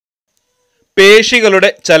പേശികളുടെ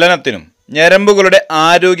ചലനത്തിനും ഞരമ്പുകളുടെ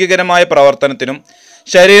ആരോഗ്യകരമായ പ്രവർത്തനത്തിനും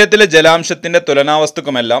ശരീരത്തിലെ ജലാംശത്തിൻ്റെ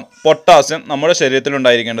തുലനാവസ്ഥക്കുമെല്ലാം പൊട്ടാസ്യം നമ്മുടെ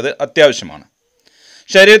ശരീരത്തിലുണ്ടായിരിക്കേണ്ടത് അത്യാവശ്യമാണ്.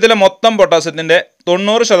 ശരീരത്തിലെ മൊത്തം പൊട്ടാസ്യത്തിൻ്റെ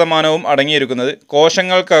 90% അടങ്ങിയിരിക്കുന്നത്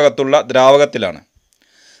കോശങ്ങൾക്കകത്തുള്ള ദ്രാവകത്തിലാണ്.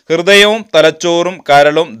 ഹൃദയവും തലച്ചോറും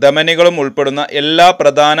കരളും ധമനികളും ഉൾപ്പെടുന്ന എല്ലാ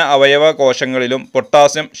പ്രധാന അവയവ കോശങ്ങളിലും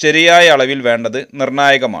പൊട്ടാസ്യം ശരിയായ അളവിൽ വേണ്ടത്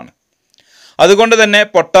നിർണായകമാണ്. അതുകൊണ്ട് തന്നെ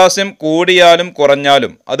പൊട്ടാസ്യം കൂടിയാലും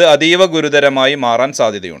കുറഞ്ഞാലും അത് അതീവ ഗുരുതരമായി മാറാൻ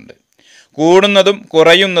സാധ്യതയുണ്ട്. കൂടുന്നതും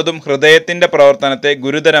കുറയുന്നതും ഹൃദയത്തിൻ്റെ പ്രവർത്തനത്തെ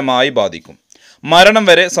ഗുരുതരമായി ബാധിക്കും. മരണം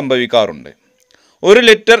വരെ സംഭവിക്കാറുണ്ട്. 1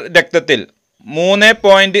 ലിറ്റർ രക്തത്തിൽ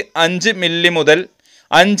 3.5 മില്ലി മുതൽ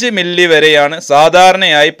 5 മില്ലി വരെയാണ്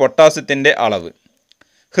സാധാരണയായി പൊട്ടാസ്യത്തിൻ്റെ അളവ്.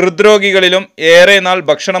 ഹൃദ്രോഗികളിലും ഏറെ നാൾ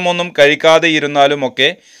ഭക്ഷണമൊന്നും കഴിക്കാതെ ഇരുന്നാലുമൊക്കെ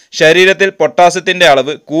ശരീരത്തിൽ പൊട്ടാസ്യത്തിൻ്റെ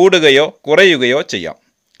അളവ് കൂടുകയോ കുറയുകയോ ചെയ്യാം.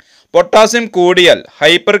 പൊട്ടാസ്യം കൂടിയാൽ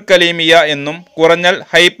ഹൈപ്പർകലീമിയ എന്നും കുറഞ്ഞാൽ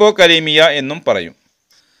ഹൈപ്പോകലീമിയ എന്നും പറയും.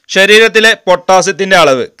 ശരീരത്തിലെ പൊട്ടാസ്യത്തിൻ്റെ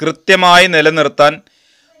അളവ് കൃത്യമായി നിലനിർത്താൻ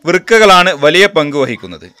വൃക്കകളാണ് വലിയ പങ്ക്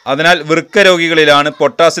വഹിക്കുന്നത്. അതിനാൽ വൃക്ക രോഗികളിലാണ്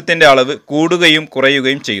പൊട്ടാസ്യത്തിൻ്റെ അളവ് കൂടുകയും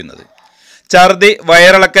കുറയുകയും ചെയ്യുന്നത്. ഛർദി,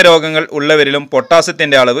 വയറിളക്ക രോഗങ്ങൾ ഉള്ളവരിലും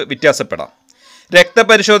പൊട്ടാസ്യത്തിൻ്റെ അളവ് വ്യത്യാസപ്പെടാം.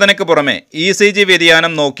 രക്തപരിശോധനയ്ക്ക് പുറമെ ECG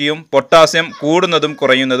വ്യതിയാനം നോക്കിയും പൊട്ടാസ്യം കൂടുന്നതും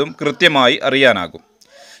കുറയുന്നതും കൃത്യമായി അറിയാനാകും.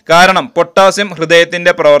 കാരണം പൊട്ടാസ്യം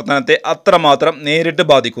ഹൃദയത്തിൻ്റെ പ്രവർത്തനത്തെ അത്രമാത്രം നേരിട്ട്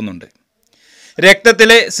ബാധിക്കുന്നുണ്ട്.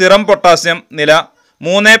 രക്തത്തിലെ സിറം പൊട്ടാസ്യം നില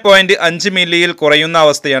 3.5 മില്ലിയിൽ കുറയുന്ന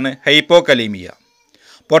അവസ്ഥയാണ് ഹൈപ്പോകലീമിയ.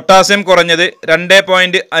 പൊട്ടാസ്യം കുറഞ്ഞത്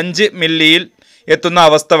 2.5 മില്ലിയിൽ എത്തുന്ന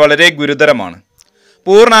അവസ്ഥ വളരെ ഗുരുതരമാണ്.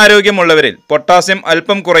 പൂർണ്ണാരോഗ്യമുള്ളവരിൽ പൊട്ടാസ്യം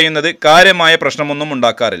അല്പം കുറയുന്നത് കാര്യമായ പ്രശ്നമൊന്നും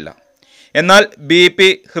ഉണ്ടാക്കാറില്ല. എന്നാൽ BP,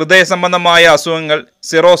 ഹൃദയ സംബന്ധമായ അസുഖങ്ങൾ,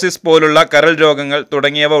 സിറോസിസ് പോലുള്ള കരൾ രോഗങ്ങൾ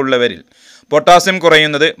തുടങ്ങിയവ ഉള്ളവരിൽ പൊട്ടാസ്യം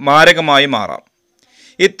കുറയുന്നത് മാരകമായി മാറാം.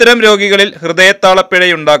 ഇത്തരം രോഗികളിൽ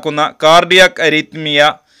ഹൃദയത്താളപ്പിഴയുണ്ടാക്കുന്ന കാർഡിയാക് അരിത്മിയ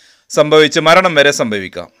സംഭവിച്ച് മരണം വരെ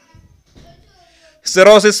സംഭവിക്കാം.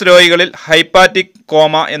 സിറോസിസ് രോഗികളിൽ ഹൈപ്പാറ്റിക്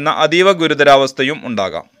കോമ എന്ന അതീവ ഗുരുതരാവസ്ഥയും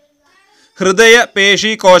ഉണ്ടാകാം. ഹൃദയ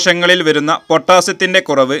പേശി കോശങ്ങളിൽ വരുന്ന പൊട്ടാസ്യത്തിൻ്റെ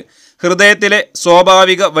കുറവ് ഹൃദയത്തിലെ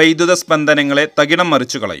സ്വാഭാവിക വൈദ്യുത സ്പന്ദനങ്ങളെ തകിടം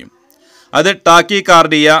മറിച്ചു കളയും. അത്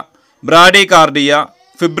ടാക്കികാർഡിയ, ബ്രാഡികാർഡിയ,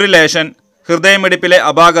 ഫിബ്രിലേഷൻ, ഹൃദയമിടിപ്പിലെ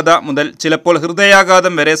അപാകത മുതൽ ചിലപ്പോൾ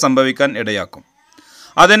ഹൃദയാഘാതം വരെ സംഭവിക്കാൻ ഇടയാക്കും.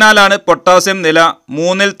 അതിനാലാണ് പൊട്ടാസ്യം നില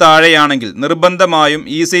 3-ൽ താഴെയാണെങ്കിൽ നിർബന്ധമായും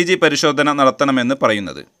ECG പരിശോധന നടത്തണമെന്ന്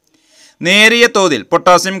പറയുന്നത്. നേരിയ തോതിൽ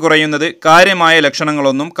പൊട്ടാസ്യം കുറയുന്നത് കാര്യമായ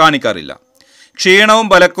ലക്ഷണങ്ങളൊന്നും കാണിക്കാറില്ല. ക്ഷീണവും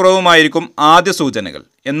ബലക്കുറവുമായിരിക്കും ആദ്യ സൂചനകൾ.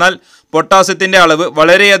 എന്നാൽ പൊട്ടാസ്യത്തിൻ്റെ അളവ്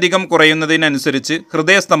വളരെയധികം കുറയുന്നതിനനുസരിച്ച്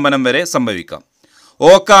ഹൃദയസ്തംഭനം വരെ സംഭവിക്കാം.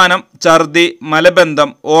 ഓക്കാനം, ഛർദി, മലബന്ധം,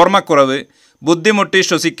 ഓർമ്മക്കുറവ്, ബുദ്ധിമുട്ടി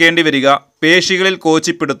ശ്വസിക്കേണ്ടി വരിക, പേശികളിൽ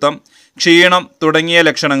കോച്ചിപ്പിടുത്തം, ക്ഷീണം തുടങ്ങിയ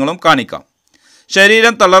ലക്ഷണങ്ങളും കാണിക്കാം.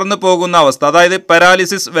 ശരീരം തളർന്നു പോകുന്ന അവസ്ഥ, അതായത്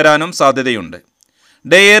പാരാലിസിസ് വരാനും സാധ്യതയുണ്ട്.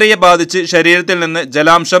 ഡയേറിയ ബാധിച്ച് ശരീരത്തിൽ നിന്ന്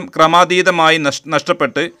ജലാംശം ക്രമാതീതമായി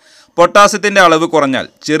നഷ്ടപ്പെട്ട് പൊട്ടാസ്യത്തിൻ്റെ അളവ് കുറഞ്ഞാൽ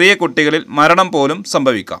ചെറിയ കുട്ടികളിൽ മരണം പോലും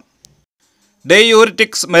സംഭവിക്കാം.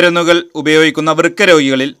 ഡയൂറിറ്റിക്സ് മരുന്നുകൾ ഉപയോഗിക്കുന്ന വൃക്ക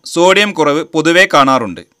രോഗികളിൽ സോഡിയം കുറവ് പൊതുവെ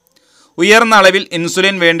കാണാറുണ്ട്. ഉയർന്ന അളവിൽ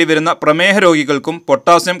ഇൻസുലിൻ വേണ്ടിവരുന്ന പ്രമേഹ രോഗികൾക്കും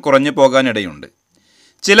പൊട്ടാസ്യം കുറഞ്ഞു പോകാനിടയുണ്ട്.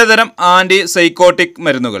 ചിലതരം ആൻറ്റിസൈക്കോട്ടിക്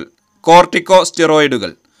മരുന്നുകൾ, കോർട്ടിക്കോ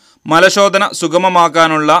സ്റ്റിറോയിഡുകൾ, മലശോധന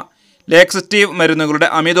സുഗമമാക്കാനുള്ള ലേക്സറ്റീവ് മരുന്നുകളുടെ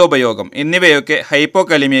അമിതോപയോഗം എന്നിവയൊക്കെ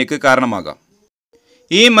ഹൈപ്പോകലീമിയയ്ക്ക് കാരണമാകാം.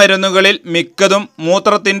 ഈ മരുന്നുകളിൽ മിക്കതും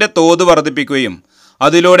മൂത്രത്തിൻ്റെ തോത് വർദ്ധിപ്പിക്കുകയും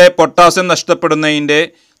അതിലൂടെ പൊട്ടാസ്യം നഷ്ടപ്പെടുന്നതിൻ്റെ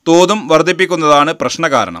തോതും വർദ്ധിപ്പിക്കുന്നതാണ്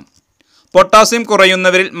പ്രശ്നകാരണം. പൊട്ടാസ്യം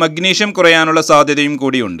കുറയുന്നവരിൽ മഗ്നീഷ്യം കുറയാനുള്ള സാധ്യതയും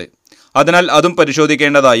കൂടിയുണ്ട്. അതിനാൽ അതും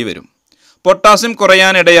പരിശോധിക്കേണ്ടതായി വരും. പൊട്ടാസ്യം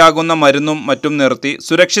കുറയാനിടയാകുന്ന മരുന്നും മറ്റും നിർത്തി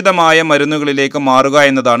സുരക്ഷിതമായ മരുന്നുകളിലേക്ക് മാറുക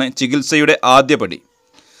എന്നതാണ് ചികിത്സയുടെ ആദ്യപടി.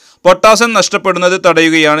 പൊട്ടാസ്യം നഷ്ടപ്പെടുന്നത്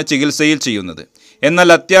തടയുകയാണ് ചികിത്സയിൽ ചെയ്യുന്നത്. എന്നാൽ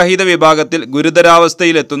അത്യാഹിത വിഭാഗത്തിൽ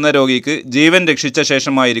ഗുരുതരാവസ്ഥയിലെത്തുന്ന രോഗിക്ക് ജീവൻ രക്ഷിച്ച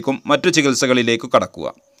ശേഷമായിരിക്കും മറ്റു ചികിത്സകളിലേക്ക് കടക്കുക.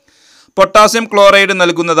 പൊട്ടാസ്യം ക്ലോറൈഡ്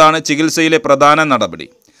നൽകുന്നതാണ് ചികിത്സയിലെ പ്രധാന നടപടി.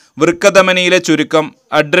 വൃക്കധമനിയിലെ ചുരുക്കം,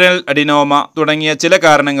 അഡ്രിനൽ അഡിനോമ തുടങ്ങിയ ചില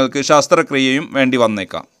കാരണങ്ങൾക്ക് ശസ്ത്രക്രിയയും വേണ്ടി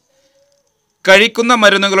വന്നേക്കാം. കഴിക്കുന്ന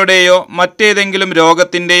മരുന്നുകളുടെയോ മറ്റേതെങ്കിലും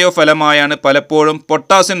രോഗത്തിൻ്റെയോ ഫലമായാണ് പലപ്പോഴും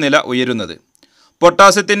പൊട്ടാസ്യം നില ഉയരുന്നത്.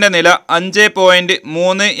 പൊട്ടാസ്യത്തിൻ്റെ നില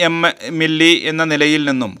 5.3 മില്ലി എന്ന നിലയിൽ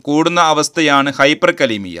നിന്നും കൂടുന്ന അവസ്ഥയാണ്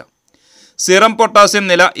ഹൈപ്പർകലീമിയ. സിറം പൊട്ടാസ്യം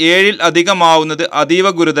നില 7-ൽ അധികമാവുന്നത് അതീവ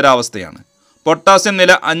ഗുരുതരാവസ്ഥയാണ്. പൊട്ടാസ്യം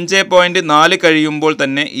നില 5.4 കഴിയുമ്പോൾ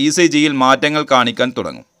തന്നെ ECGയിൽ മാറ്റങ്ങൾ കാണിക്കാൻ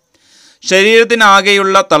തുടങ്ങും.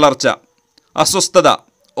 ശരീരത്തിനാകെയുള്ള തളർച്ച, അസ്വസ്ഥത,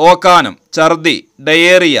 ഓക്കാനം, ഛർദി,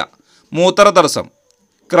 ഡയേറിയ, മൂത്രതടസ്സം,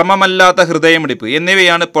 ക്രമമല്ലാത്ത ഹൃദയമിടിപ്പ്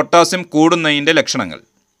എന്നിവയാണ് പൊട്ടാസ്യം കൂടുന്നതിൻ്റെ ലക്ഷണങ്ങൾ.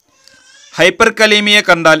 ഹൈപ്പർകലീമിയ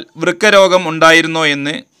കണ്ടാൽ വൃക്കരോഗം ഉണ്ടായിരുന്നോ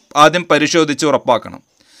എന്ന് ആദ്യം പരിശോധിച്ച് ഉറപ്പാക്കണം.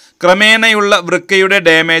 ക്രമേണയുള്ള വൃക്കയുടെ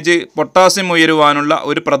ഡാമേജ് പൊട്ടാസ്യം ഉയരുവാനുള്ള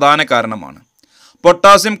ഒരു പ്രധാന കാരണമാണ്.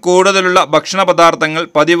 പൊട്ടാസ്യം കൂടുതലുള്ള ഭക്ഷണ പദാർത്ഥങ്ങൾ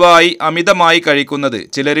പതിവായി അമിതമായി കഴിക്കുന്നത്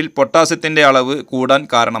ചിലരിൽ പൊട്ടാസ്യത്തിൻ്റെ അളവ് കൂടാൻ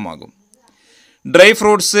കാരണമാകും. ഡ്രൈ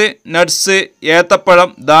ഫ്രൂട്ട്സ്, നട്ട്സ്,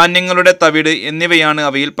 ഏത്തപ്പഴം, ധാന്യങ്ങളുടെ തവിട് എന്നിവയാണ്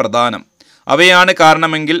അവയിൽ പ്രധാനം. അവയാണ്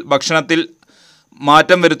കാരണമെങ്കിൽ ഭക്ഷണത്തിൽ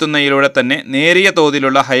മാറ്റം വരുത്തുന്നതിലൂടെ തന്നെ നേരിയ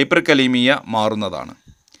തോതിലുള്ള ഹൈപ്പർകലീമിയ മാറുന്നതാണ്.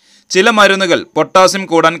 ചില മരുന്നുകൾ പൊട്ടാസ്യം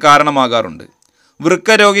കൂടാൻ കാരണമാകാറുണ്ട്.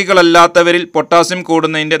 വൃക്ക രോഗികളല്ലാത്തവരിൽ പൊട്ടാസ്യം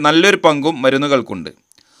കൂടുന്നതിൻ്റെ നല്ലൊരു പങ്കും മരുന്നുകൾക്കുണ്ട്.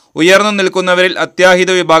 ഉയർന്നു നിൽക്കുന്നവരിൽ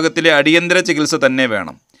അത്യാഹിത വിഭാഗത്തിലെ അടിയന്തര ചികിത്സ തന്നെ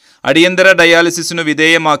വേണം. അടിയന്തര ഡയാലിസിസിനു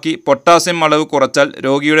വിധേയമാക്കി പൊട്ടാസ്യം അളവ് കുറച്ചാൽ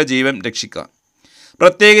രോഗിയുടെ ജീവൻ രക്ഷിക്കാം.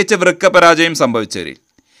 പ്രത്യേകിച്ച് വൃക്ക പരാജയം സംഭവിച്ചവരിൽ.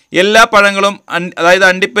 എല്ലാ പഴങ്ങളും അതായത്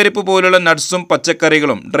അണ്ടിപ്പരിപ്പ് പോലുള്ള നട്ട്സും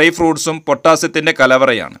പച്ചക്കറികളും ഡ്രൈ ഫ്രൂട്ട്സും പൊട്ടാസ്യത്തിൻ്റെ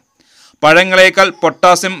കലവറയാണ്. പഴങ്ങളേക്കാൾ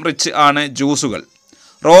പൊട്ടാസ്യം റിച്ച് ആണ് ജ്യൂസുകൾ.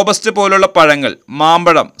 റോബസ്റ്റ് പോലുള്ള പഴങ്ങൾ,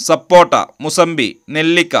 മാമ്പഴം, സപ്പോട്ട, മുസമ്പി,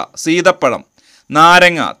 നെല്ലിക്ക, സീതപ്പഴം,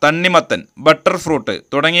 നാരങ്ങ, തണ്ണിമത്തൻ, ബട്ടർ ഫ്രൂട്ട്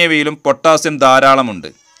തുടങ്ങിയവയിലും പൊട്ടാസ്യം ധാരാളമുണ്ട്.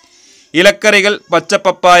 ഇലക്കറികൾ,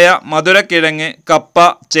 പച്ചപ്പപ്പായ, മധുരക്കിഴങ്ങ്, കപ്പ,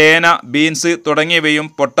 ചേന, ബീൻസ് തുടങ്ങിയവയും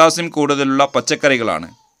പൊട്ടാസ്യം കൂടുതലുള്ള പച്ചക്കറികളാണ്.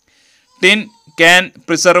 ടിൻ, ക്യാൻ,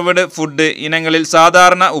 പ്രിസർവ്ഡ് ഫുഡ് ഇനങ്ങളിൽ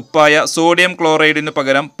സാധാരണ ഉപ്പായ സോഡിയം ക്ലോറൈഡിനു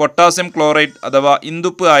പകരം പൊട്ടാസ്യം ക്ലോറൈഡ് അഥവാ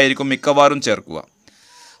ഇന്ദുപ്പ് ആയിരിക്കും മിക്കവാറും ചേർക്കുക.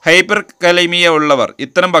 ഹൈപ്പർകലീമിയ ഉള്ളവർ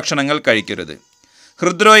ഇത്തരം ഭക്ഷണങ്ങൾ കഴിക്കരുത്.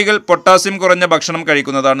 ഹൃദ്രോഗികൾ പൊട്ടാസ്യം കുറഞ്ഞ ഭക്ഷണം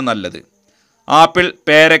കഴിക്കുന്നതാണ് നല്ലത്. ആപ്പിൾ,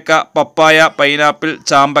 പേരക്ക, പപ്പായ, പൈനാപ്പിൾ,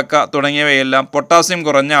 ചാമ്പക്ക തുടങ്ങിയവയെല്ലാം പൊട്ടാസ്യം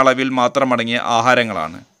കുറഞ്ഞ അളവിൽ മാത്രമടങ്ങിയ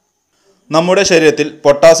ആഹാരങ്ങളാണ്. നമ്മുടെ ശരീരത്തിൽ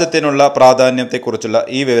പൊട്ടാസ്യത്തിനുള്ള പ്രാധാന്യത്തെക്കുറിച്ചുള്ള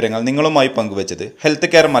ഈ വിവരങ്ങൾ നിങ്ങളുമായി പങ്കുവച്ചത് ഹെൽത്ത്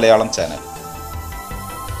കെയർ മലയാളം ചാനൽ.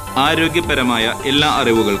 ആരോഗ്യപരമായ എല്ലാ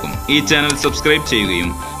അറിവുകൾക്കും ഈ ചാനൽ സബ്സ്ക്രൈബ് ചെയ്യുകയും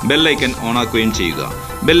ബെല്ലൈക്കൻ ഓൺ ആക്കുകയും ചെയ്യുക.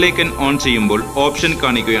 ബെല്ലൈക്കൻ ഓൺ ചെയ്യുമ്പോൾ ഓപ്ഷൻ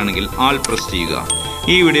കാണിക്കുകയാണെങ്കിൽ ആൾ പ്രസ് ചെയ്യുക.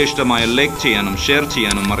 ഈ വീഡിയോ ഇഷ്ടമായ ലൈക്ക് ചെയ്യാനും ഷെയർ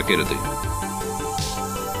ചെയ്യാനും മറക്കരുത്.